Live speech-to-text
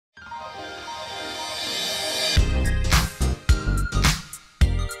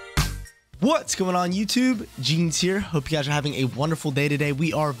What's going on YouTube? Jeans here. Hope you guys are having a wonderful day today.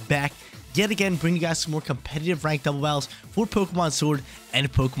 We are back yet again bringing you guys some more competitive ranked double battles for Pokemon Sword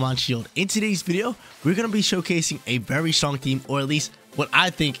and Pokemon Shield. In today's video, we're going to be showcasing a very strong team, or at least what I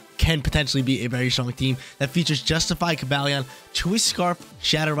think can potentially be a very strong team that features Justified Cobalion, Choice Scarf,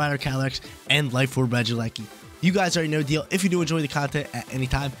 Shadow Rider Calyrex, and Life Orb Regieleki. You guys already know the deal. If you do enjoy the content at any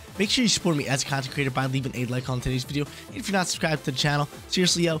time, make sure you support me as a content creator by leaving a like on today's video. And if you're not subscribed to the channel,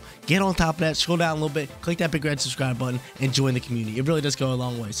 seriously, yo, get on top of that, scroll down a little bit, click that big red subscribe button, and join the community. It really does go a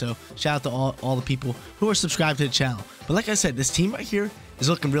long way. So shout out to all the people who are subscribed to the channel. But like I said, this team right here is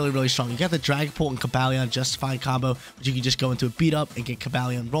looking really strong. You got the Dragapult and Cobalion Justified combo, which you can just go into a beat up and get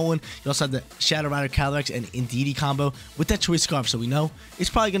Cobalion rolling. You also have the Shadow Rider Calyrex and Indeedee combo with that Choice Scarf, so we know it's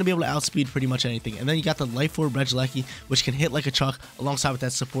probably going to be able to outspeed pretty much anything. And then you got the Life Orb Regieleki, which can hit like a truck alongside with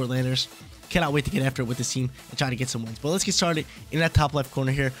that support Landers. Cannot wait to get after it with this team and try to get some wins. But let's get started in that top left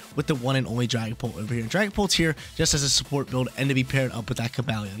corner here with the one and only Dragapult over here. Dragapult's here just as a support build and to be paired up with that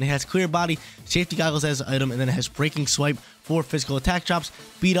Cobalion. It has Clear Body, Safety Goggles as an item, and then it has Breaking Swipe for physical attack drops,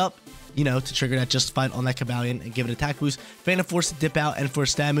 Beat Up, you know, to trigger that Justified on that Cobalion and give it attack boost, Phantom Force to dip out and for a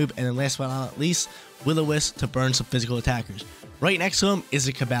stab move, and then last but not least, Will-O-Wisp to burn some physical attackers. Right next to him is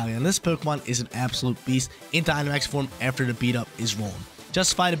a Cobalion. This Pokemon is an absolute beast in Dynamax form after the Beat Up is rolling.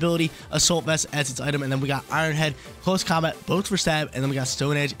 Justified ability, Assault Vest as its item, and then we got Iron Head, Close Combat, both for stab, and then we got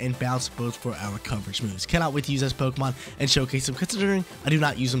Stone Edge and Bounce, both for our coverage moves. Cannot wait to use this Pokemon and showcase them, considering I do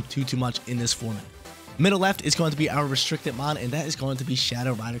not use them too much in this format. Middle left is going to be our restricted mon, and that is going to be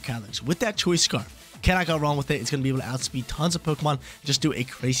Shadow Rider Calyrex with that Choice Scarf. Cannot go wrong with it. It's going to be able to outspeed tons of Pokemon, just do a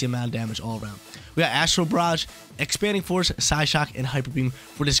crazy amount of damage all around. We got Astral Barrage, Expanding Force, Psyshock, and Hyper Beam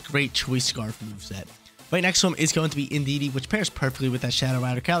for this great Choice Scarf moveset. Right next to him is going to be Indeedee, which pairs perfectly with that Shadow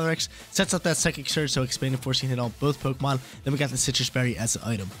Rider Calyrex, sets up that Psychic Surge so Expanding Force can hit on both Pokemon. Then we got the Citrus Berry as the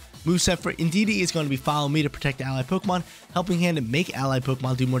item. Moveset for Indeedee is going to be Follow Me to protect ally Pokemon, Helping Hand to make ally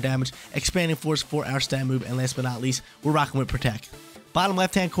Pokemon do more damage, Expanding Force for our stab move, and last but not least, we're rocking with Protect. Bottom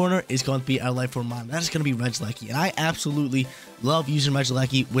left-hand corner is going to be our Life Orb Mon. That is going to be Regieleki, and I absolutely love using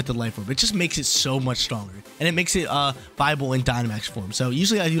Regieleki with the Life Orb. It just makes it so much stronger, and it makes it viable in Dynamax form. So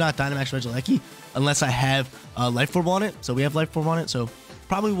usually I do not Dynamax Regieleki unless I have Life Orb on it. So we have Life Orb on it, so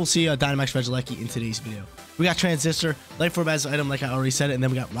probably we'll see Dynamax Regieleki in today's video. We got Transistor, Life Orb as an item like I already said, and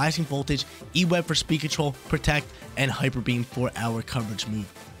then we got Rising Voltage, E-Web for speed control, Protect, and Hyper Beam for our coverage move.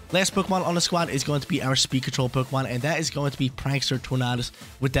 Last Pokemon on the squad is going to be our speed control Pokemon, and that is going to be Prankster Tornadus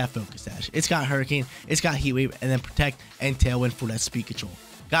with that Focus Dash. It's got Hurricane, it's got Heat Wave, and then Protect and Tailwind for that speed control.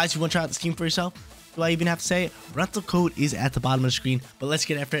 Guys, you want to try out this team for yourself? Do I even have to say it? Rental code is at the bottom of the screen, but let's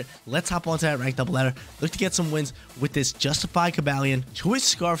get after it. Let's hop onto that ranked double ladder. Look to get some wins with this Justified Cobalion, Choice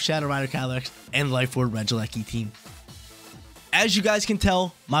Scarf Shadow Rider Calyrex, and Life Orb Regieleki team. As you guys can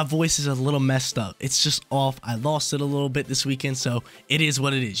tell, my voice is a little messed up. It's just off. I lost it a little bit this weekend, so it is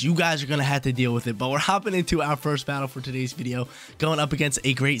what it is. You guys are going to have to deal with it, but we're hopping into our first battle for today's video, going up against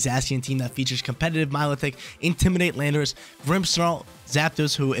a great Zacian team that features competitive Milotic, Intimidate Landers, Grimmsnarl,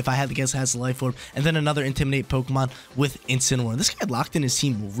 Zapdos, who, if I had to guess, has the Life Orb, and then another Intimidate Pokemon with Incineroar. This guy locked in his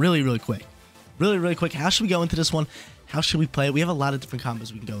team really quick. Really quick. How should we go into this one? How should we play it? We have a lot of different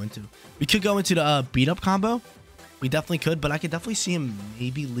combos we can go into. We could go into the Beat Up combo. We definitely could, but I could definitely see him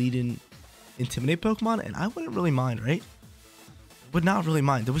maybe leading Intimidate Pokemon, and I wouldn't really mind, right? Would not really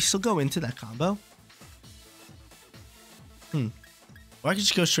mind. Do we still go into that combo? Or I could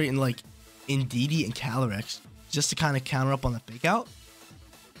just go straight in, like, Indeedee and Calyrex, just to kind of counter up on the Fake Out,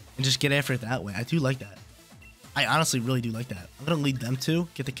 and just get after it that way. I do like that. I honestly really do like that. I'm going to lead them two,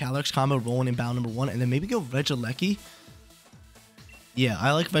 get the Calyrex combo rolling in bound number 1, and then maybe go Regieleki. Yeah,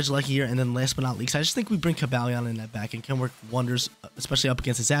 I like Regieldeki here, and then last but not least, I just think we bring Cobalion in that back and can work wonders, especially up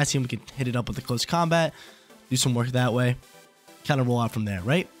against the Zacian. We can hit it up with the close combat, do some work that way, kind of roll out from there,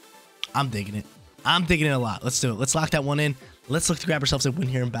 right? I'm digging it. I'm digging it a lot. Let's do it. Let's lock that one in. Let's look to grab ourselves a win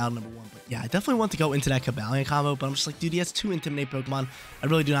here in battle number 1. But yeah, I definitely want to go into that Cobalion combo, but I'm just like, dude, he has 2 Intimidate Pokemon. I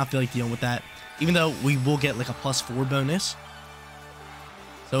really do not feel like dealing with that, even though we will get like a +4 bonus.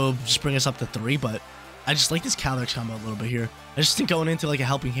 So just bring us up to 3, but I just like this Calyrex combo a little bit here. I just think going into like a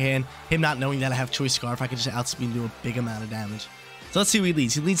Helping Hand, him not knowing that I have Choice Scarf, I could just outspeed and do a big amount of damage. So let's see who he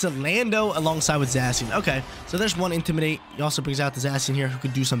leads. He leads Lando alongside with Zacian. Okay, so there's one Intimidate. He also brings out the Zacian here who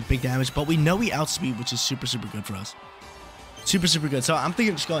could do some big damage, but we know he outspeed, which is super good for us. Super good. So I'm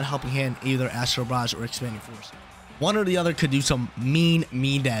thinking just going Helping Hand, either Astral Barrage or Expanding Force. One or the other could do some mean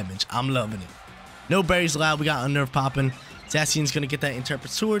damage. I'm loving it. No berries allowed. We got Unnerve popping. Zacian's going to get that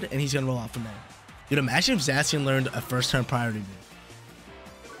Interpret Sword, and he's going to roll out from there. Dude, imagine if Zacian learned a first turn priority move.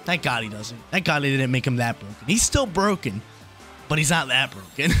 Thank God he doesn't. Thank God they didn't make him that broken. He's still broken, but he's not that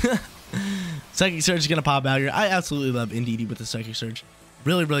broken. Psychic Surge is going to pop out here. I absolutely love Indeedee with the Psychic Surge.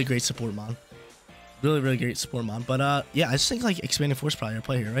 Really, really great support mon. Really, really great support mon. But yeah, I just think like Expanding Force probably our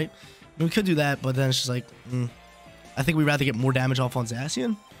play here, right? I mean, we could do that, but then it's just like, I think we'd rather get more damage off on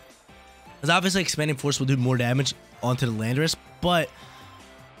Zacian. Because obviously Expanding Force will do more damage onto the Landorus, but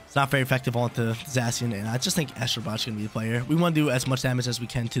it's not very effective onto Zacian, and I just think Astral Barrage is going to be the player. We want to do as much damage as we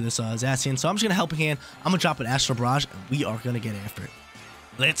can to this Zacian, so I'm just going to Helping Hand. I'm going to drop an Astral Barrage, and we are going to get after it.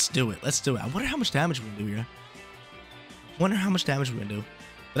 Let's do it. Let's do it. I wonder how much damage we're going to do here. Wonder how much damage we're going to do.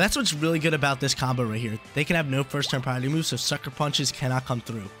 But that's what's really good about this combo right here. They can have no first turn priority moves, so Sucker Punches cannot come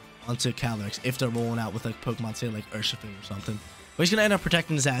through onto Calyrex if they're rolling out with like Pokemon, say like Urshifu or something. But he's going to end up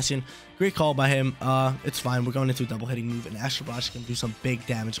protecting the Zacian. Great call by him. It's fine. We're going into a double hitting move, and Astral Barrage can do some big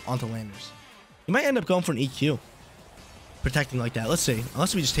damage onto Landers. He might end up going for an EQ. Protecting like that. Let's see.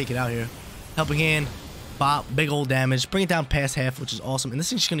 Unless we just take it out here. Helping Hand. Bop. Big old damage. Bring it down past half, which is awesome. And this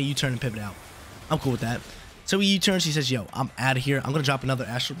thing's just going to U-turn and pivot out. I'm cool with that. So he U-turns. He says, yo, I'm out of here. I'm going to drop another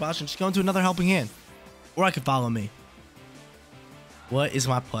Astral Barrage and just go into another Helping Hand. Or I could Follow Me. What is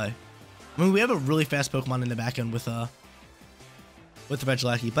my play? I mean, we have a really fast Pokemon in the back end with the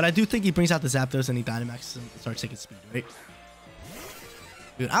Regieleki, but I do think he brings out the Zapdos and he Dynamaxes and starts taking speed, right?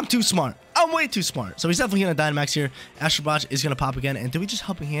 Dude, I'm too smart. I'm way too smart. So he's definitely going to Dynamax here. Astral Barrage is going to pop again. And do we just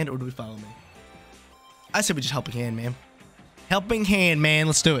Helping Hand or do we Follow Me? I said we just Helping Hand, man. Helping Hand, man.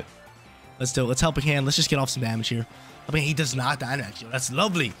 Let's do it. Let's do it. Let's Helping Hand. Let's just get off some damage here. I mean, he does not Dynamax. Yo, that's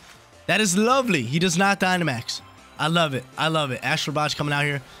lovely. That is lovely. He does not Dynamax. I love it. I love it. Astral Barrage coming out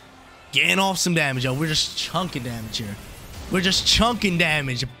here. Getting off some damage, yo. We're just chunking damage here. We're just chunking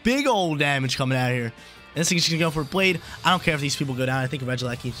damage. Big old damage coming out here. And this thing's just going to go for a Blade. I don't care if these people go down. I think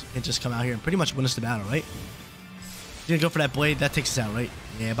Regieleki can just come out here and pretty much win us the battle, right? He's going to go for that Blade. That takes us out, right?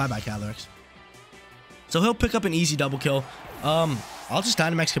 Yeah, bye-bye, Calyrex. So he'll pick up an easy double kill. I'll just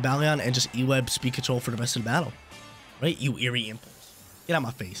Dynamax Cobalion and just E-Web Speed Control for the rest of the battle. Right? You Eerie Impulse. Get out of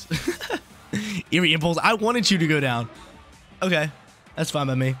my face. Eerie Impulse. I wanted you to go down. Okay. That's fine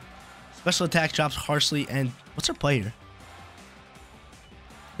by me. Special attack drops harshly, and what's our play here?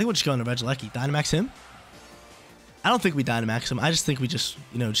 I think we'll just go into Regieleki. Dynamax him? I don't think we Dynamax him. I just think we just,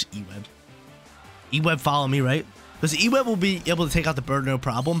 you know, just E-Web. E-Web Follow Me, right? Because E-Web will be able to take out the bird, no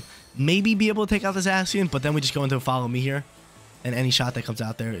problem. Maybe be able to take out the Zacian, but then we just go into a Follow Me here. And any shot that comes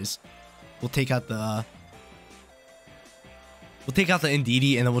out there is... We'll take out the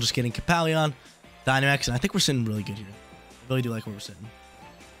Indeedee, and then we'll just get in Cobalion, Dynamax, and I think we're sitting really good here. I really do like where we're sitting.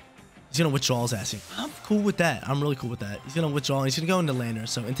 He's going to withdraw his Zacian. I'm cool with that. I'm really cool with that. He's going to withdraw, and he's going to go into Lander.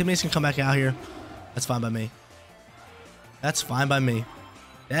 So Intimidate's going to come back out here. That's fine by me. That's fine by me.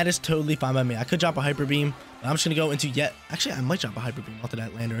 That is totally fine by me. I could drop a Hyper Beam, but I'm just going to go into yet... Actually, I might drop a Hyper Beam onto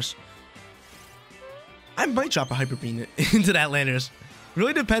that Landorus. I might drop a Hyper Beam into that Landorus.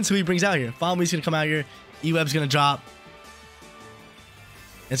 Really depends who he brings out here. Follow Me's going to come out here. E-Web's going to drop.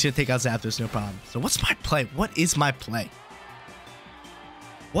 And it's going to take out Zapdos, no problem. So what's my play? What is my play?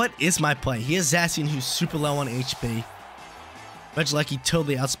 What is my play? He has Zacian, who's super low on HP. Regieleki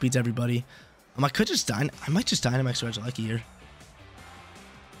totally outspeeds everybody. I might just Dynamax Regieleki here.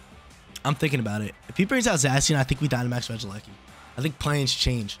 I'm thinking about it. If he brings out Zacian, I think we Dynamax Regieleki. I think plans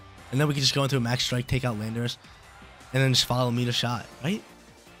change. And then we can just go into a Max Strike, take out Landorus, and then just Follow Me to shot, right?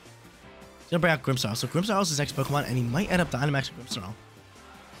 He's going to bring out Grimmsnarl. So Grimmsnarl is his next Pokemon, and he might end up Dynamaxing Grimmsnarl.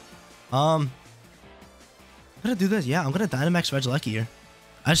 I'm going to do this. Yeah, I'm going to Dynamax Regieleki here.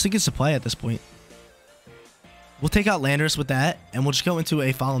 I just think it's a play at this point. We'll take out Landorus with that, and we'll just go into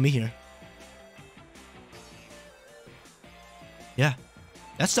a Follow Me here. Yeah,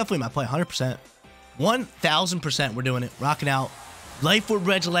 that's definitely my play, 100%. 1,000% we're doing it. Rocking out. Life with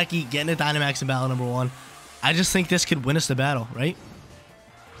Regieleki, getting a Dynamax in battle number 1. I just think this could win us the battle, right?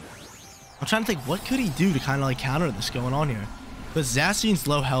 I'm trying to think, what could he do to kind of like counter this going on here? Because Zacian's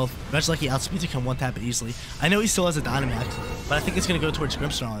low health, Regieleki outspeeds it, can one-tap it easily. I know he still has a Dynamax, but I think it's going to go towards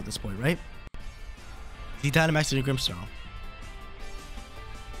Grimmsnarl at this point, right? He Dynamaxed into Grimmsnarl.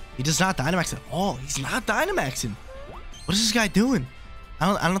 He does not Dynamax at all. He's not Dynamaxing. What is this guy doing?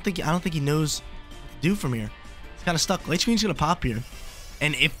 I don't think he knows what to do from here. He's kind of stuck. Light Screen's going to pop here.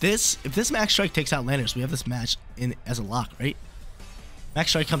 And if this Max Strike takes out Landorus, we have this match in as a lock, right?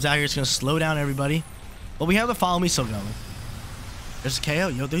 Max Strike comes out here. It's going to slow down everybody. But we have the Follow Me still going. There's a KO.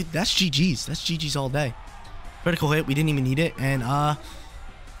 Yo, dude, that's GG's. That's GG's all day. Critical hit. We didn't even need it. And,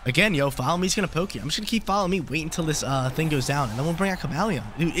 again, yo, Follow Me's going to poke you. I'm just going to keep Follow Me. Wait until this thing goes down. And then we'll bring out Cobalion.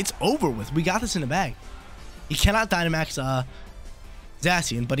 Dude, it's over with. We got this in the bag. He cannot Dynamax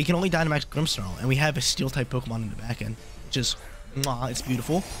Zacian, but he can only Dynamax Grimmsnarl. And we have a Steel-type Pokemon in the back end. Which is, it's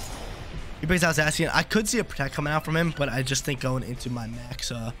beautiful. He brings out Zacian. I could see a Protect coming out from him, but I just think going into my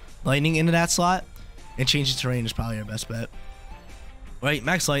max Lightning into that slot and change the terrain is probably our best bet. Right,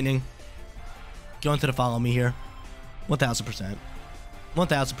 Max Lightning. Go into the follow me here. 1000%.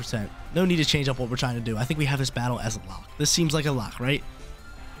 1000%. No need to change up what we're trying to do. I think we have this battle as a lock. This seems like a lock, right?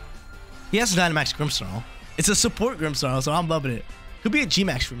 He has a Dynamax Grimmsnarl. It's a support Grimmsnarl, so I'm loving it. Could be a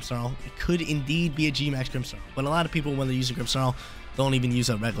G-Max Grimmsnarl. It could indeed be a G-Max Grimmsnarl. But a lot of people, when they're using Grimmsnarl, don't even use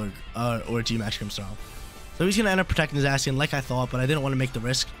a regular or a G-Max Grimmsnarl. So he's going to end up protecting his Zacian like I thought, but I didn't want to make the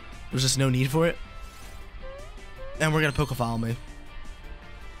risk. There's just no need for it. And we're going to Poke Follow Me.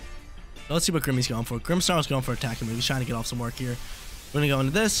 So let's see what Grimmy's going for. Grimmsnarl's going for attacking move. He's trying to get off some work here. We're going to go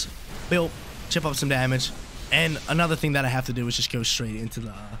into this. Build. Chip up some damage. And another thing that I have to do is just go straight into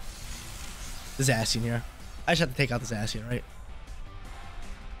the Zacian here. I just have to take out the Zacian, right?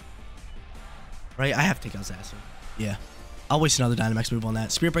 Right? I have to take out Zacian. Yeah. I'll waste another Dynamax move on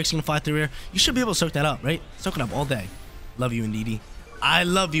that. Spirit Break's going to fly through here. You should be able to soak that up, right? Soak it up all day. Love you, Indeedee. I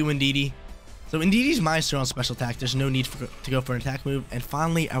love you, Indeedee. So Indeedee's Meister on special attack. There's no need to go for an attack move. And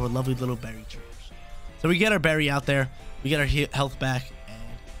finally, our lovely little berry triggers. So we get our berry out there. We get our health back.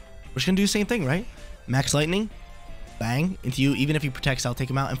 And we're just going to do the same thing, right? Max Lightning. Bang. Into you. Even if he protects, I'll take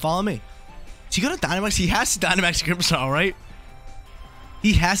him out. And follow me. Is he going to Dynamax? He has to Dynamax Grimmsnarl, right?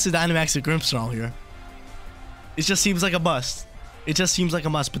 He has to Dynamax a Grimmsnarl here. It just seems like a must. It just seems like a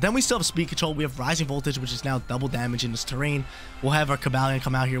must. But then we still have speed control. We have rising voltage, which is now double damage in this terrain. We'll have our Cobalion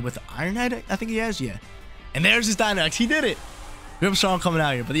come out here with Iron Head, I think he has, yeah. And there's his Dynamax. He did it. Grimmsnarl coming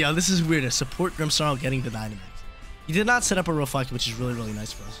out here. But yeah, this is weird. A support Grimmsnarl getting the Dynamax. He did not set up a Reflect, which is really, really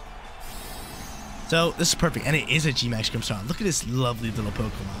nice for us. So this is perfect. And it is a G-Max Grimmsnarl. Look at this lovely little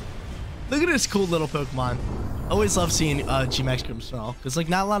Pokemon. Look at this cool little Pokemon. Always love seeing G-Max Grimmsnarl. Because like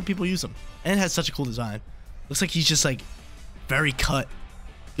not a lot of people use them. And it has such a cool design. Looks like he's just like very cut.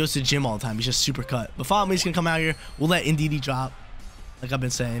 Goes to the gym all the time. He's just super cut. But follow me. He's going to come out here. We'll let Indeedee drop. Like I've been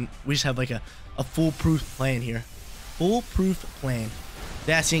saying. We just have like a foolproof plan here. Foolproof plan.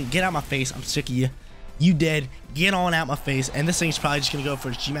 Zacian, get out my face. I'm sick of you. You dead. Get on out my face. And this thing's probably just going to go for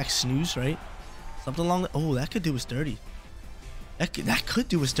his G-Max Snooze, right? Something along the... Oh, that could do us dirty. That could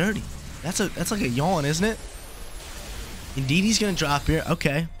do us dirty. That's like a yawn, isn't it? Indeedee's going to drop here.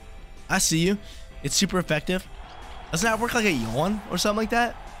 Okay. I see you. It's super effective. Doesn't that work like a yawn or something like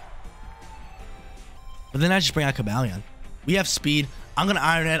that? But then I just bring out Cobalion. We have speed. I'm going to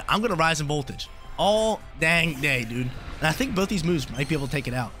Iron Head. I'm going to rise in voltage. All dang day, dude. And I think both these moves might be able to take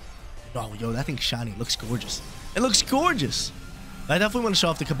it out. Oh, yo, that thing's shiny. It looks gorgeous. It looks gorgeous. But I definitely want to show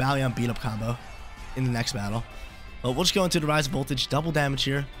off the Cobalion beat-up combo in the next battle. But we'll just go into the rise in voltage. Double damage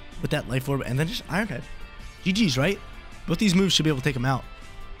here with that Life Orb. And then just Iron Head. GG's, right? Both these moves should be able to take him out.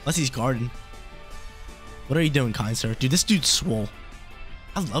 Unless he's guarding. What are you doing, kind sir? Dude, this dude's swole.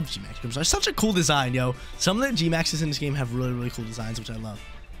 I love G-Max Grimmsnarl. It's such a cool design, yo. Some of the G-Maxes in this game have really, really cool designs, which I love.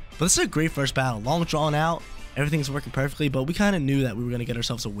 But this is a great first battle. Long drawn out. Everything's working perfectly, but we kind of knew that we were going to get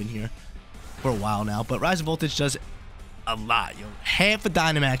ourselves a win here for a while now. But Rise of Voltage does a lot, yo. Half a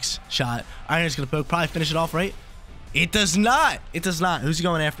Dynamax shot. Iron is going to poke. Probably finish it off, right? It does not. It does not. Who's he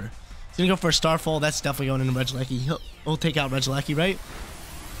going after? He's going to go for a Starfall. That's definitely going into Regieleki. He'll take out Regieleki, right?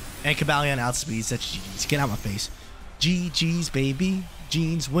 And Cobalion outspeeds. That's GG's. Get out my face. GG's, baby.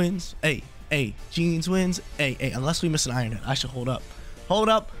 Jeans wins. Hey, hey. Jeans wins. Hey, hey. Unless we miss an Iron Head. I should hold up. Hold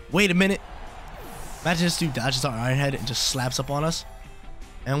up. Wait a minute. Imagine this dude dodges our Iron Head and just slaps up on us.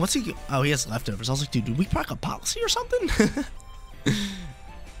 And what's he... Oh, he has leftovers. I was like, dude, did we proc a policy or something?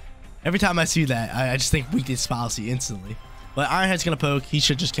 Every time I see that, I just think we did policy instantly. But Iron Head's going to poke. He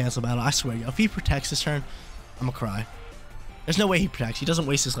should just cancel battle. I swear, yo. If he protects this turn, I'm going to cry. There's no way he protects. He doesn't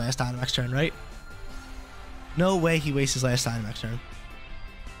waste his last Dynamax turn, right? No way he wastes his last Dynamax turn.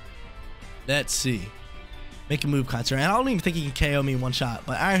 Let's see. Make a move, concert. And I don't even think he can KO me in one shot.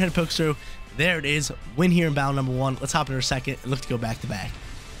 But Iron Head pokes through. There it is. Win here in battle number 1. Let's hop into a second and look to go back to back.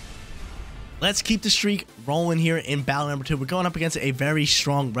 Let's keep the streak rolling here in battle number 2. We're going up against a very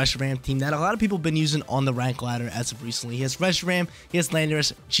strong Reshiram team that a lot of people have been using on the rank ladder as of recently. He has Reshiram, he has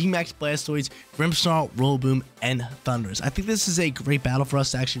Landorus, G-Max Blastoise, Grimmsnarl, Rillaboom, and Thundurus. I think this is a great battle for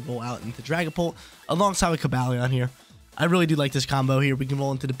us to actually roll out into Dragapult alongside with Cobalion here. I really do like this combo here. We can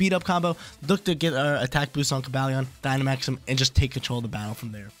roll into the beat-up combo, look to get our attack boost on Cobalion, Dynamax him, and just take control of the battle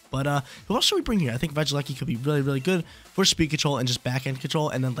from there. But who else should we bring here? I think Regieleki could be really, really good for speed control and just back-end control.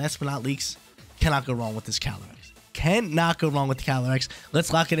 And then last but not least, cannot go wrong with this Calyrex. Cannot go wrong with the Calyrex.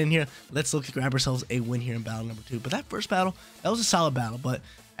 Let's lock it in here. Let's look to grab ourselves a win here in battle number 2. But that first battle, that was a solid battle. But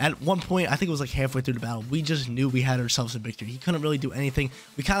At one point, I think it was like halfway through the battle, we just knew we had ourselves a victory. He couldn't really do anything.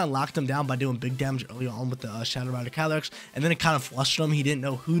 We kind of locked him down by doing big damage early on with the Shadow Rider Calyrex, and then it kind of flushed him. He didn't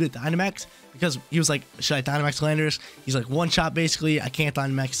know who to Dynamax because he was like, should I Dynamax Landers? He's like, one shot basically. I can't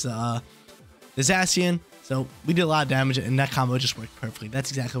Dynamax the Zacian. So we did a lot of damage, and that combo just worked perfectly. That's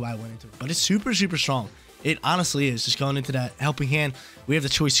exactly why I went into it. But it's super, super strong. It honestly is. Just going into that Helping Hand, we have the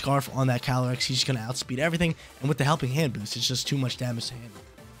Choice Scarf on that Calyrex. He's just going to outspeed everything. And with the Helping Hand boost, it's just too much damage to handle.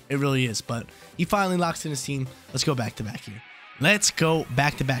 It really is. But he finally locks in his team. Let's go back to back here. Let's go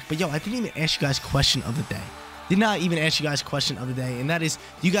back to back. But yo, I didn't even ask you guys question of the day. Did not even ask you guys question of the day. And that is,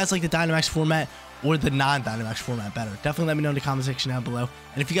 do you guys like the Dynamax format or the non-Dynamax format better? Definitely let me know in the comment section down below.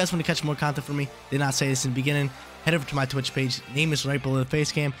 And if you guys want to catch more content from me, did not say this in the beginning, head over to my Twitch page. Name is right below the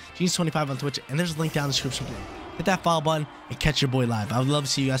face cam. Genius25 on Twitch. And there's a link down in the description below. Hit that follow button and catch your boy live. I would love to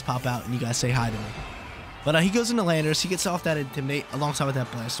see you guys pop out and you guys say hi to me. But he goes into Landers. He gets off that Intimidate alongside with that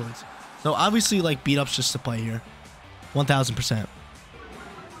Blastoise. So obviously, like, beat up's just to play here. 1000%.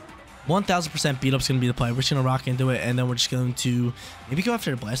 1000% beat up's going to be the play. We're just going to rock into it, and then we're just going to maybe go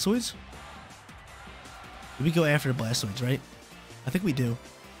after the Blastoise. We go after the Blastoise, right? I think we do.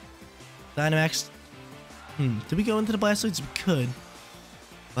 Dynamax. Did we go into the Blastoise? We could.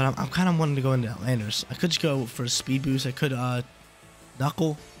 But I'm kind of wanting to go into Landers. I could just go for a speed boost. I could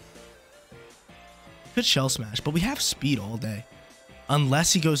Knuckle. I could Shell Smash, but we have speed all day.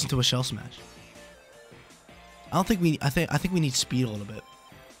 Unless he goes into a Shell Smash. I don't think we... I think we need speed a little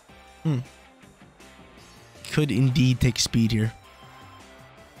bit. Could indeed take speed here.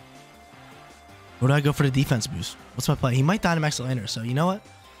 Or do I go for the defense boost? What's my play? He might Dynamax the Landers, so you know what?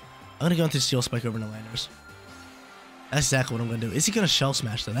 I'm going to go into Steel Spike over the Landers. That's exactly what I'm going to do. Is he going to Shell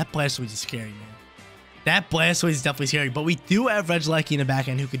Smash, though? That Blastoise is scary, man. That Blastoise is definitely scary, but we do have Regieleki in the back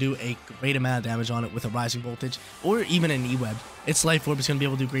end who could do a great amount of damage on it with a Rising Voltage, or even an E-Web. Its Life Orb is going to be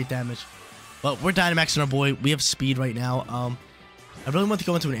able to do great damage. But we're Dynamaxing our boy. We have speed right now. I really want to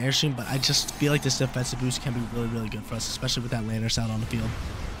go into an Airstream, but I just feel like this defensive boost can be really, really good for us, especially with that Landers out on the field.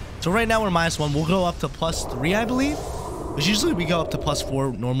 So right now we're -1. We'll go up to +3, I believe. Because usually we go up to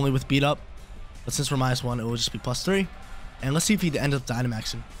 +4 normally with beat up. But since we're -1, it will just be +3. And let's see if he ends up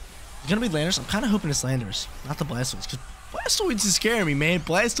Dynamaxing. It's going to be Landers. I'm kind of hoping it's Landers, not the Blastoise. Because Blastoise is scaring me, man.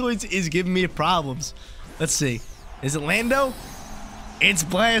 Blastoise is giving me problems. Let's see. Is it Lando? It's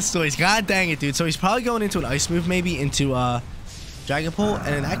Blastoise. God dang it, dude. So he's probably going into an Ice move, maybe into Dragapult.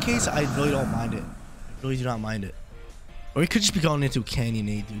 And in that case, I really don't mind it. I really do not mind it. Or he could just be going into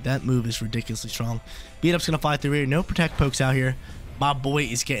Canyonade, dude. That move is ridiculously strong. Beat up's going to fly through here. No Protect Pokes out here. My boy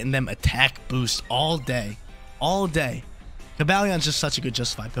is getting them attack boost all day. All day. Cobalion's just such a good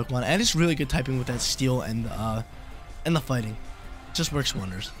justified Pokemon. And it's really good typing with that Steel and the Fighting. It just works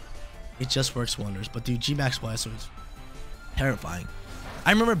wonders. It just works wonders. But dude, G-Max Blastoise, terrifying.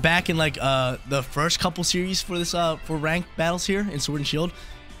 I remember back in like the first couple series for this for ranked battles here in Sword and Shield,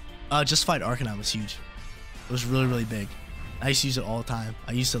 Justified Arcanine was huge. It was really, really big. I used to use it all the time.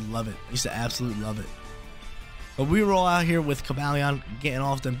 I used to love it. I used to absolutely love it. But we roll out here with Cobalion, getting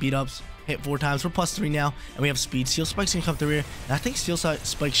off them beat ups. Hit 4 times. We're +3 now, and we have speed. Steel Spike's gonna come through here, and I think Steel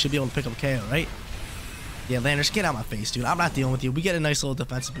Spike should be able to pick up KO, right? Yeah, Landers, get out of my face, dude. I'm not dealing with you. We get a nice little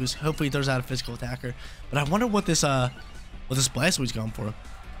defensive boost. Hopefully, he throws out a physical attacker. But I wonder what this Blastoise going for.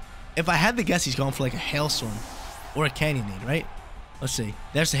 If I had to guess, he's going for like a Hailstorm or a Canyonade, right? Let's see.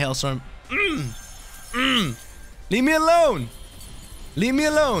 There's the Hailstorm. Leave me alone. Leave me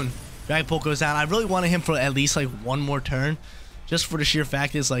alone. Dragapult goes down. I really wanted him for at least like one more turn, just for the sheer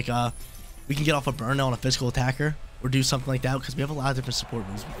fact is like we can get off a burn on a physical attacker or do something like that because we have a lot of different support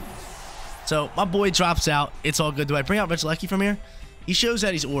moves. So my boy drops out. It's all good. Do I bring out Regieleki from here? He shows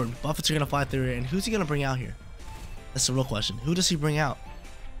that he's orbed. Buffets are gonna fly through here, and who's he gonna bring out here? That's the real question. Who does he bring out?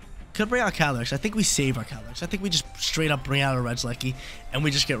 Could bring out Calyrex. I think we save our Calyrex. I think we just straight up bring out a Regieleki, and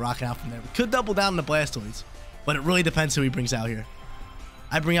we just get rocking out from there. We could double down on the Blastoise, but it really depends who he brings out here.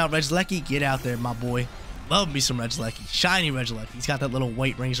 I bring out Regieleki. Get out there, my boy. Love me some Regieleki. Shiny Regieleki. He's got that little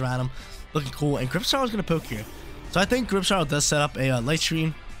white rings around him. Looking cool. And Grimmsnarl is going to poke here. So I think Grimmsnarl does set up a Light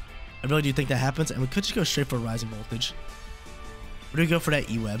Screen. I really do think that happens. And we could just go straight for a Rising Voltage. Or do we go for that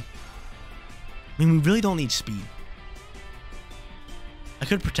E-Web? I mean, we really don't need speed. I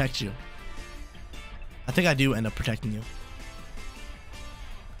could protect you. I think I do end up protecting you.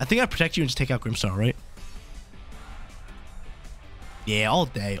 I think I protect you and just take out Grimmsnarl, right? Yeah, all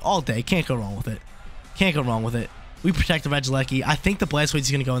day. All day. Can't go wrong with it. Can't go wrong with it. We protect the Regieleki. I think the Blastoise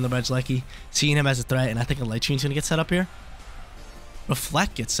is going to go in the Regieleki, seeing him as a threat, and I think a Light Screen's going to get set up here.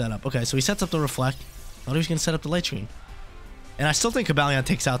 Reflect gets set up. Okay, so he sets up the Reflect. Thought he was going to set up the Light Screen. And I still think Cobalion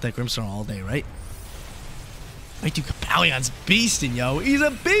takes out that Grimmsnarl all day, right? Right, dude, Cobalion's beasting, yo. He's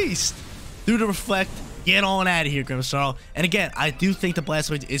a beast. Through the reflect. Get on out of here, Grimmsnarl. And again, I do think the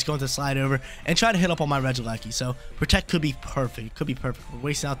Blastoise is going to slide over and try to hit up on my Regieleki. So Protect could be perfect. Could be perfect. We're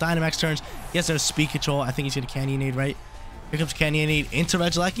wasting out Dynamax turns. He has no speed control. I think he's going to Canyonade, right? Here comes Canyonade into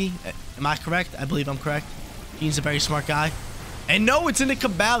Regieleki. Am I correct? I believe I'm correct. Gene's a very smart guy. And no, it's into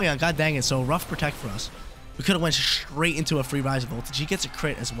Cobalion. God dang it. So rough Protect for us. We could have went straight into a free Rise Voltage. He gets a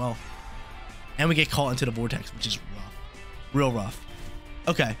crit as well. And we get caught into the Vortex, which is rough. Real rough.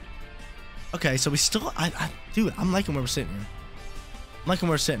 Okay. Okay, so we still... Dude, I'm liking where we're sitting here. I'm liking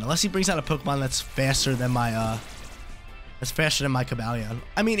where we're sitting. Unless he brings out a Pokemon that's faster than my... Cobalion.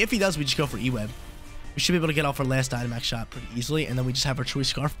 I mean, if he does, we just go for E-Web. We should be able to get off our last Dynamax shot pretty easily, and then we just have our Choice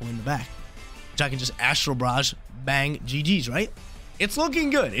Scarf Boy in the back. Which I can just Astral Barrage, bang, GG's, right? It's looking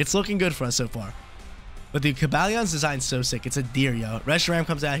good. It's looking good for us so far. But the Cobalion's design's so sick. It's a deer, yo. Reshiram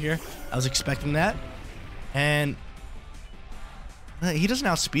comes out here. I was expecting that. And... he doesn't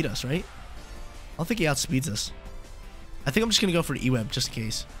outspeed us, right? I don't think he outspeeds us. I think I'm just going to go for E-Web just in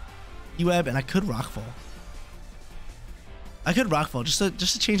case. E-Web, and I could Rockfall. I could Rockfall just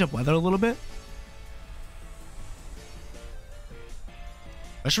to change up weather a little bit.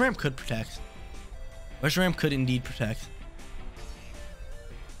 Reshiram could Protect. Reshiram could indeed Protect.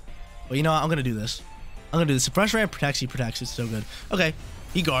 But you know what? I'm going to do this. I'm going to do this. If Reshiram protects, he protects. It's so good. Okay.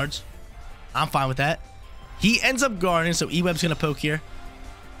 He guards. I'm fine with that. He ends up guarding, so E-Web's going to poke here.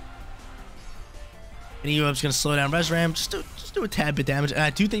 And E-Web's going to slow down Reshiram. Just do a tad bit damage. And I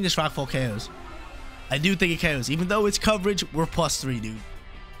do think this Rockfall KOs. I do think it KOs. Even though it's coverage, we're +3, dude.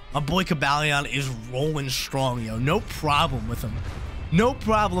 My boy Cobalion is rolling strong, yo. No problem with him. No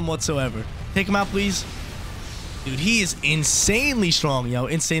problem whatsoever. Take him out, please. Dude, he is insanely strong, yo.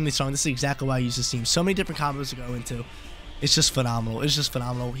 Insanely strong. This is exactly why I use this team. So many different combos to go into. It's just phenomenal. It's just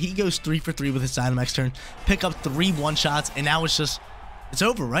phenomenal. He goes 3 for 3 with his Dynamax turn. Pick up 3 one-shots, and now it's just... It's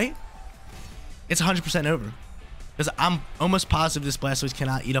over, right? It's 100% over. Because I'm almost positive this Blastoise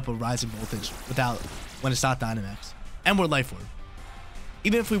cannot eat up a Rising Voltage when it's not Dynamax. And we're Life Orb.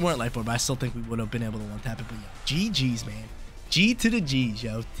 Even if we weren't Life Orb, I still think we would have been able to one-tap it. But yeah, GG's, man. G to the G's,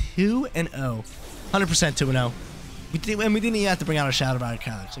 yo. 2-0. 100% 2-0. We didn't even have to bring out a Shadow Rider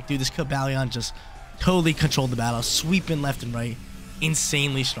Calyrex. Like, dude, this Cobalion just totally controlled the battle. Sweeping left and right.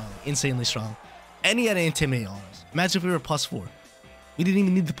 Insanely strong. Insanely strong. And he had an Intimidate on us. Imagine if we were +4. We didn't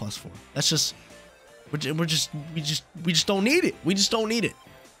even need the +4. That's just... we just don't need it. We just don't need it.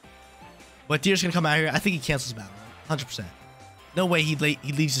 But Deer's gonna come out here. I think he cancels the battle. 100%. No way he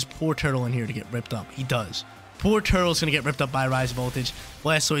leaves his poor turtle in here to get ripped up. He does. Poor turtle's gonna get ripped up by Rise Voltage.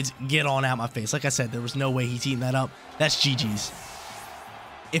 Blastoids, get on out my face. Like I said, there was no way he's eating that up. That's GG's.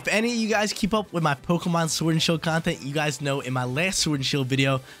 If any of you guys keep up with my Pokemon Sword and Shield content, you guys know in my last Sword and Shield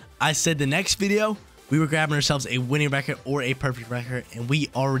video, I said the next video, we were grabbing ourselves a winning record or a perfect record, and we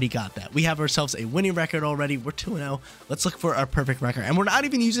already got that. We have ourselves a winning record already. We're 2-0. Let's look for our perfect record. And we're not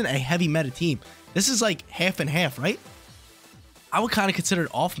even using a heavy meta team. This is like half and half, right? I would kind of consider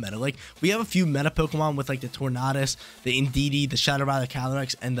it off meta. Like, we have a few meta Pokemon with like the Tornadus, the Indeedee, the Shadow Rider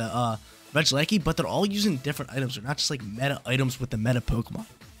Calyrex, and the Regieleki, but they're all using different items. They're not just like meta items with the meta Pokemon.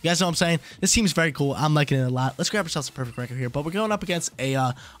 You guys know what I'm saying? This team's very cool. I'm liking it a lot. Let's grab ourselves a perfect record here. But we're going up against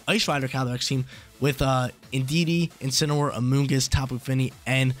a Ice Rider Calyrex team with Indeedee, Incineroar, Amoonguss, Tapu Fini,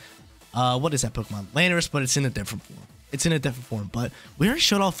 and what is that Pokemon? Landorus, but it's in a different form. It's in a different form. But we already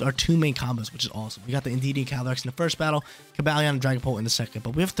showed off our 2 main combos, which is awesome. We got the Indeedee and Calyrex in the first battle, Cobalion and Dragapult in the second.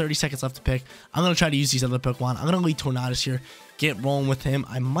 But we have 30 seconds left to pick. I'm going to try to use these other Pokemon. I'm going to lead Tornadus here, get rolling with him.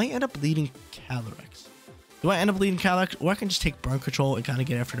 I might end up leading Calyrex. Do I end up leading Calyrex, or I can just take Burn Control and kind of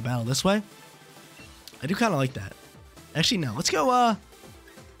get after the battle this way? I do kind of like that. Actually, no. Let's go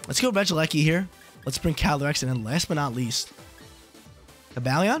Regieleki here. Let's bring Calyrex, and then last but not least,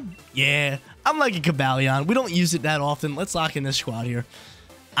 Cobalion? Yeah, I'm liking Cobalion. We don't use it that often. Let's lock in this squad here.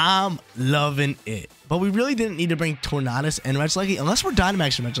 I'm loving it. But we really didn't need to bring Tornadus and Regieleki, unless we're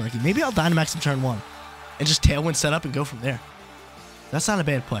Dynamaxing Regieleki. Maybe I'll Dynamax in turn 1 and just Tailwind set up and go from there. That's not a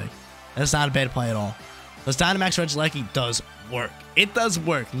bad play. That's not a bad play at all. Because Dynamax Regieleki does work. It does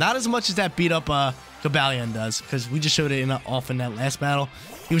work. Not as much as that beat up Cobalion does, because we just showed it off in that last battle.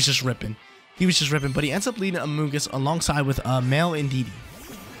 He was just ripping. He was just ripping, but he ends up leading Amoonguss alongside with Male Indeedee.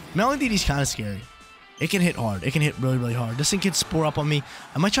 Male Indeedee's kind of scary. It can hit hard. It can hit really, really hard. This thing can Spore up on me.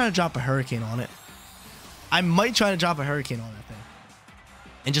 I might try to drop a Hurricane on it.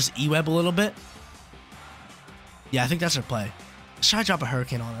 And just E-Web a little bit. Yeah, I think that's our play. Let's try to drop a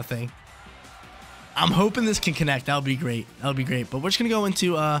Hurricane on that thing. I'm hoping this can connect. That would be great. That would be great. But we're just going to go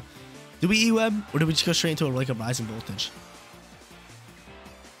into, do we E-Web? Or do we just go straight into like a Rising Voltage?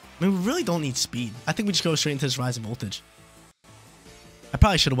 I mean, we really don't need speed. I think we just go straight into this Rise of Voltage. I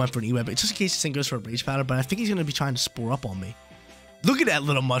probably should have went for an E-Web, just in case this thing goes for a Rage Powder, but I think he's going to be trying to spore up on me. Look at that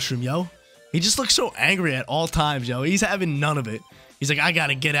little mushroom, yo. He just looks so angry at all times, yo. He's having none of it. He's like, I got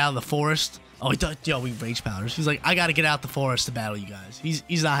to get out of the forest. Oh, he does. Yo, we Rage Powders. He's like, I got to get out the forest to battle you guys.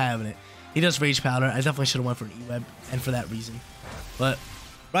 He's not having it. He does Rage Powder. I definitely should have went for an E-Web, and for that reason. But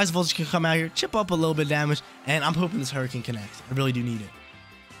Rise of Voltage can come out here, chip up a little bit of damage, and I'm hoping this Hurricane connects. I really do need it.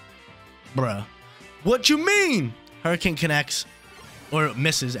 Bruh. What you mean? Hurricane connects, or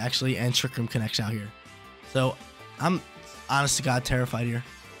misses, actually, and Trick Room connects out here. So, I'm, honest to God, terrified here.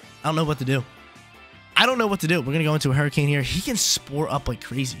 I don't know what to do. I don't know what to do. We're going to go into a Hurricane here. He can spore up like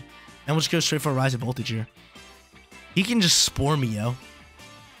crazy. And we'll just go straight for a Rise of Voltage here. He can just spore me, yo.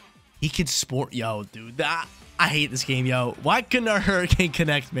 He can spore... Yo, dude. I hate this game, yo. Why couldn't our Hurricane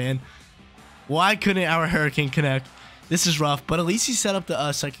connect, man? Why couldn't our Hurricane connect? This is rough, but at least he set up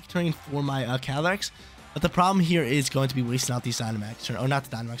the Psychic Terrain for my Calyrex. But the problem here is going to be wasting out these Dynamax turns. Or not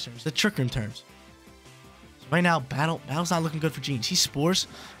the Dynamax turns, the Trick Room turns. So right now, Battle's not looking good for Jeans. He Spores,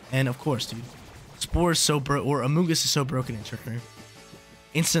 and of course, dude. Spore is so or Amoonguss is so broken in Trick Room.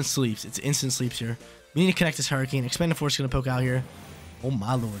 Instant sleeps. It's instant sleeps here. We need to connect this Hurricane. Expanded Force is going to poke out here. Oh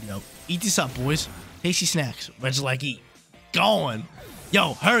my lord, yo. Eat this up, boys. Tasty snacks. Regieleki. Going.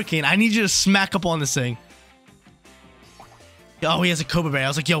 Yo, Hurricane, I need you to smack up on this thing. Oh, he has a Cobra Berry. I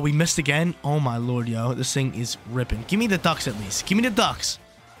was like, yo, we missed again. Oh my lord, yo. This thing is ripping. Give me the ducks at least. Give me the ducks.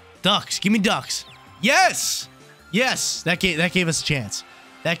 Ducks. Give me ducks. Yes! Yes! That gave us a chance.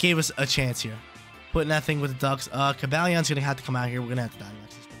 That gave us a chance here. Putting that thing with the ducks. Cobalion's gonna have to come out here. We're gonna have to Dynamax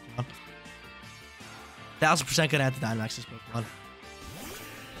this Pokemon. 1000% gonna have to Dynamax this Pokemon.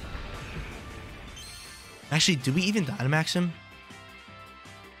 Actually, do we even Dynamax him?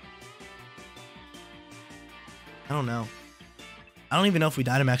 I don't know. I don't even know if we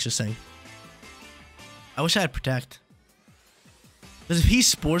Dynamax this thing. I wish I had Protect. Because if he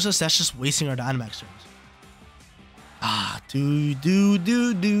Spores us, that's just wasting our Dynamax turns. Ah, dude.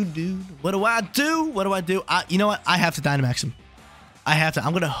 What do I do? What do I do? You know what? I have to Dynamax him. I have to.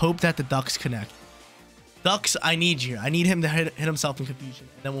 I'm going to hope that the Ducks connect. Ducks, I need you. I need him to hit himself in Confusion.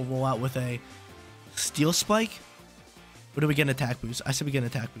 And then we'll roll out with a Steel Spike. Or do we get an Attack Boost? I said we get an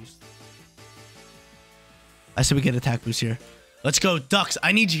Attack Boost. I said we get an Attack Boost here. Let's go, Ducks.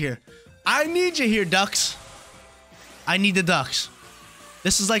 I need you here. I need you here, Ducks. I need the Ducks.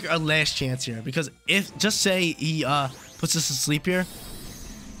 This is like our last chance here. Because if, just say he puts us to sleep here.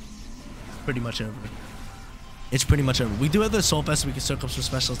 Pretty much over. It's pretty much over. We do have the Assault Vest so we can soak up some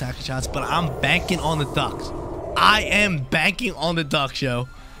special attacking shots. But I'm banking on the Ducks. I am banking on the Ducks, yo.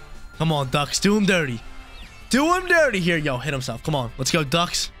 Come on, Ducks. Do him dirty. Do him dirty here, yo. Hit himself. Come on. Let's go,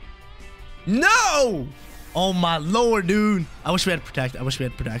 Ducks. No! Oh, my lord, dude. I wish we had Protect. I wish we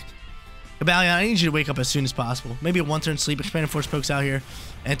had Protect. Cobaldion, I need you to wake up as soon as possible. Maybe a one-turn sleep. Expanded Force pokes out here.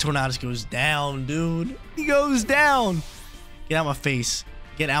 And Tornadus goes down, dude. He goes down. Get out my face.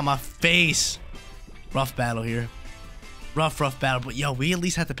 Get out my face. Rough battle here. Rough battle. But, yo, we at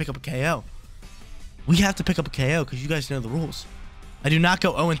least have to pick up a KO. We have to pick up a KO because you guys know the rules. I do not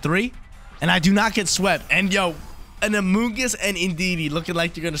go 0-3. And I do not get swept. And, yo, an Amoonguss and Indeedee looking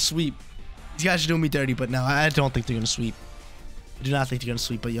like they're going to sweep. These guys are doing me dirty, but no, I don't think they're going to sweep. I do not think they're going to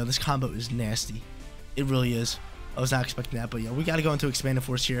sweep, but yo, this combo is nasty. It really is. I was not expecting that, but yo, we got to go into Expanded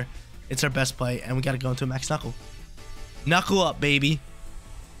Force here. It's our best play, and we got to go into a Max Knuckle. Knuckle up, baby.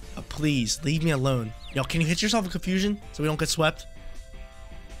 Please, leave me alone. Yo, can you hit yourself in Confusion so we don't get swept?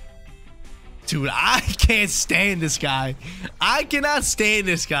 Dude, I can't stand this guy. I cannot stand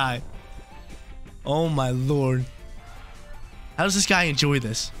this guy. Oh, my lord. How does this guy enjoy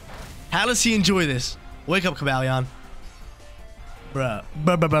this? How does he enjoy this? Wake up, Cobaldion. Bruh.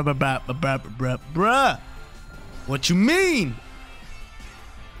 Bruh. What you mean?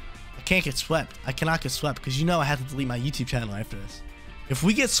 I can't get swept. I cannot get swept because you know I have to delete my YouTube channel after this. If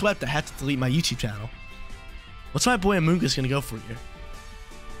we get swept, I have to delete my YouTube channel. What's my boy Amoonguss gonna go for here?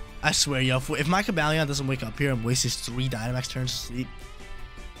 I swear, yo, if my Cobaldion doesn't wake up here and waste his 3 Dynamax turns to sleep,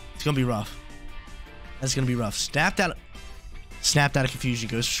 it's gonna be rough. That's gonna be rough. Snapped out of Confusion,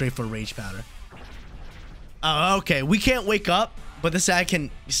 goes straight for a Rage Powder. Oh, okay. We can't wake up, but this guy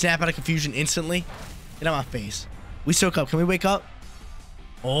can snap out of Confusion instantly. Get out my face. We soak up. Can we wake up?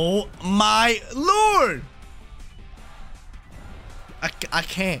 Oh my lord! I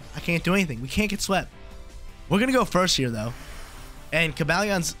can't. I can't do anything. We can't get swept. We're gonna go first here though, and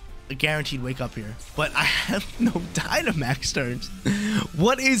Cobalion's a guaranteed wake up here. But I have no Dynamax turns.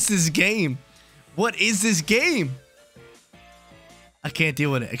 What is this game? What is this game? I can't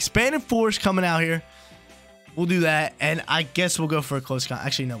deal with it. Expanded Force coming out here. We'll do that, and I guess we'll go for a close con.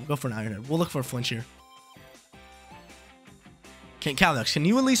 Actually, no, we'll go for an Iron Head. We'll look for a flinch here. Calyrex, can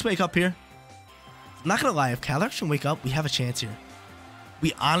you at least wake up here? I'm not gonna lie, if Calyrex can wake up, we have a chance here.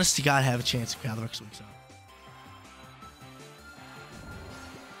 We honest to God have a chance if Calyrex wakes up.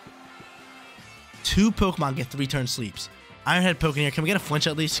 2 Pokemon get 3 turn sleeps. Iron Head poking here. Can we get a flinch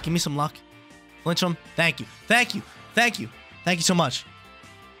at least? Give me some luck. Flinch him. Thank you. Thank you. Thank you. Thank you so much.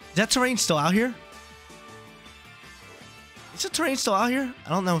 Is that terrain still out here? Is the terrain still out here? I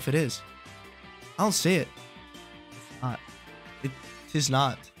don't know if it is. I don't see it. It is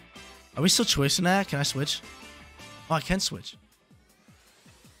not. Are we still choicing that? Can I switch? Oh, I can switch.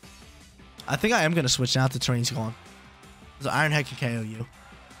 I think I am going to switch now that the terrain's gone. The Iron Head can KO you.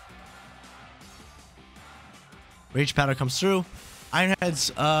 Rage Powder comes through. Iron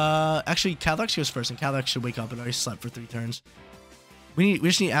Head's, actually, Calyrex goes first, and Calyrex should wake up and already slept for 3 turns. We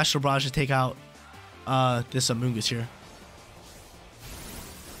just need Astral Barrage to take out, this Amoonguss here.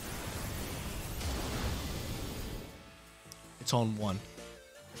 It's on 1.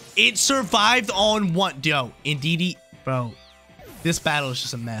 It survived on 1. Yo, indeed, bro. This battle is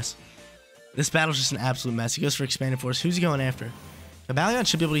just a mess. This battle is just an absolute mess. He goes for Expanded Force. Who's he going after? Cobalion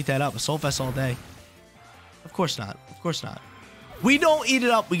should be able to eat that up. Assault Vest all day. Of course not. Of course not. We don't eat it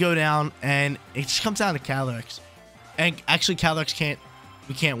up. We go down, and it just comes down to Calyrex. And actually, Calyrex can't.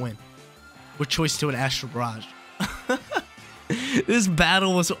 We can't win. We're choice to an Astral Barrage. This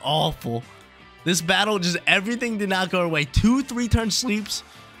battle was awful. This battle, just everything did not go our way. 2 3-turn sleeps,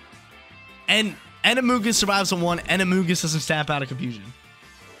 and Amoonguss survives on 1, and Amoonguss doesn't snap out of confusion.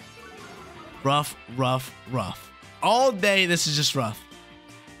 Rough, rough, rough. All day, this is just rough.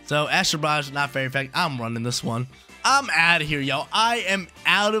 So, Astral Barrage is not very effective. I'm running this one. I'm out of here, yo. I am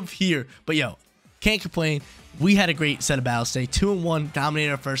out of here. But, yo, can't complain. We had a great set of battles today. 2-1,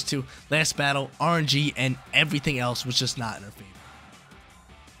 dominated our first 2. Last battle, RNG, and everything else was just not in our favor.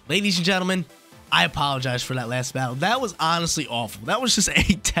 Ladies and gentlemen, I apologize for that last battle. That was honestly awful. That was just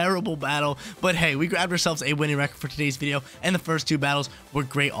a terrible battle. But hey, we grabbed ourselves a winning record for today's video, and the first 2 battles were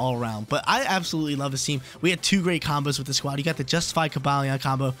great all around. But I absolutely love this team. We had 2 great combos with the squad. You got the Justified Cobalion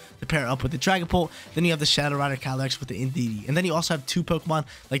combo to pair up with the Dragapult. Then you have the Shadow Rider Calyrex with the Indeedee. And then you also have 2 Pokemon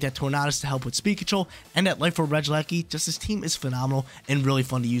like that Tornadus to help with speed control, and that Life Orb Regieleki. Just this team is phenomenal and really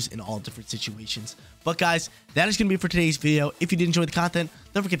fun to use in all different situations. But guys, that is going to be it for today's video. If you did enjoy the content,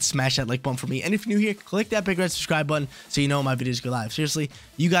 don't forget to smash that like button for me. And if you're new here, click that big red subscribe button so you know when my videos go live. Seriously,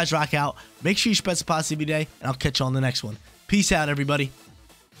 you guys rock out. Make sure you spread some positivity today, and I'll catch you on the next one. Peace out, everybody.